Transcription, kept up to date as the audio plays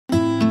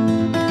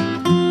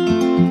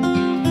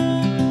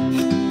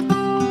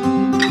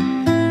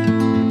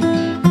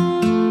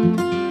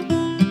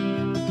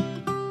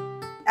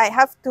I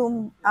have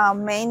two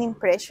main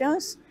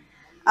impressions.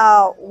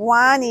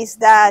 One is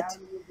that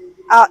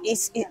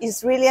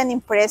it's really an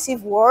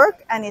impressive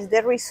work, and it's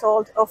the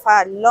result of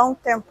a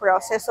long-term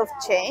process of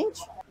change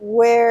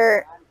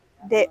where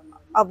the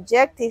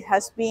objective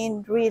has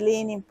been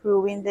really in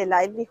improving the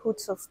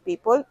livelihoods of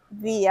people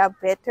via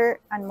better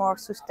and more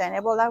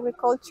sustainable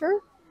agriculture.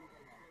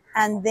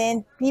 And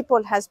then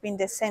people has been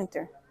the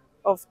center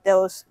of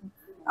those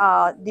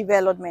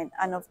development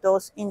and of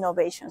those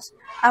innovations.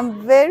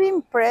 I'm very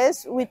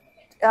impressed with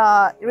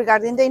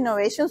regarding the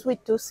innovations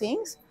with two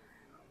things.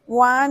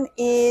 One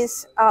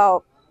is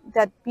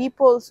that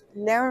people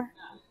learn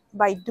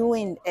by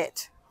doing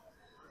it.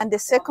 And the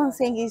second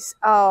thing is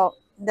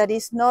that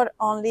it's not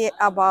only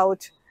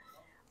about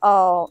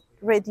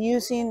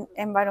reducing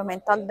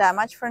environmental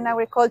damage from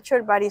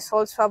agriculture, but it's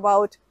also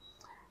about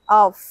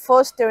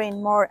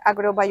fostering more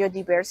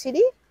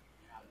agrobiodiversity,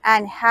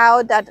 and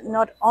how that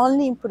not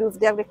only improves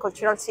the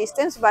agricultural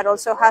systems, but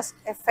also has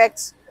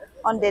effects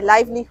on the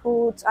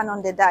livelihoods and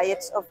on the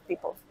diets of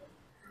people.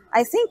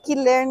 I think key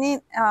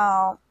learning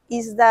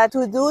is that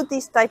to do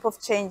these type of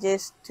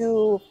changes,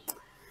 to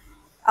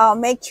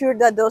make sure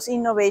that those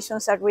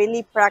innovations are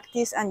really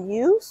practiced and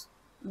used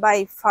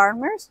by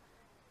farmers,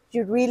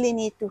 you really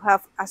need to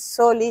have a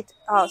solid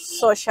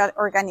social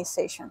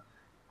organization,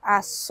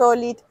 a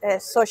solid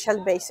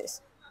social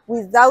basis.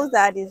 Without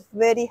that, it's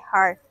very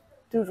hard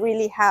to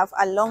really have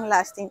a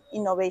long-lasting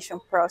innovation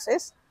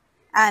process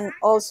and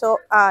also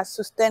a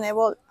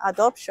sustainable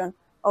adoption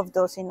of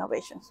those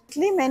innovations.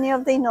 Many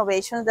of the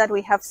innovations that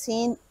we have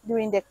seen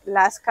during the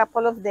last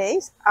couple of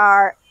days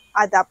are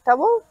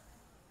adaptable,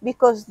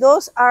 because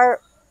those are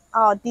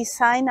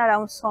designed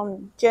around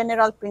some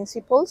general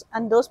principles,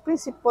 and those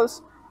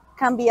principles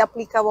can be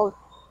applicable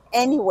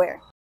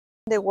anywhere.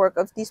 The work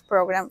of this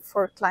program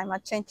for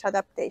climate change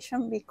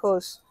adaptation,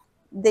 because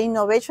the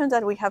innovations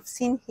that we have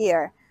seen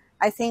here,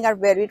 I think, are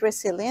very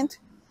resilient,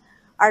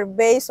 are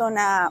based on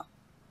a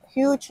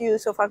huge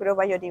use of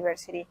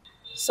agrobiodiversity.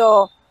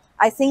 So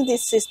I think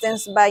these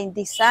systems by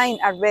design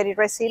are very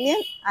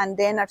resilient, and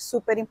then are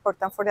super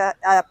important for the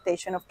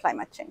adaptation of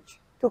climate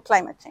change, to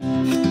climate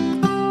change.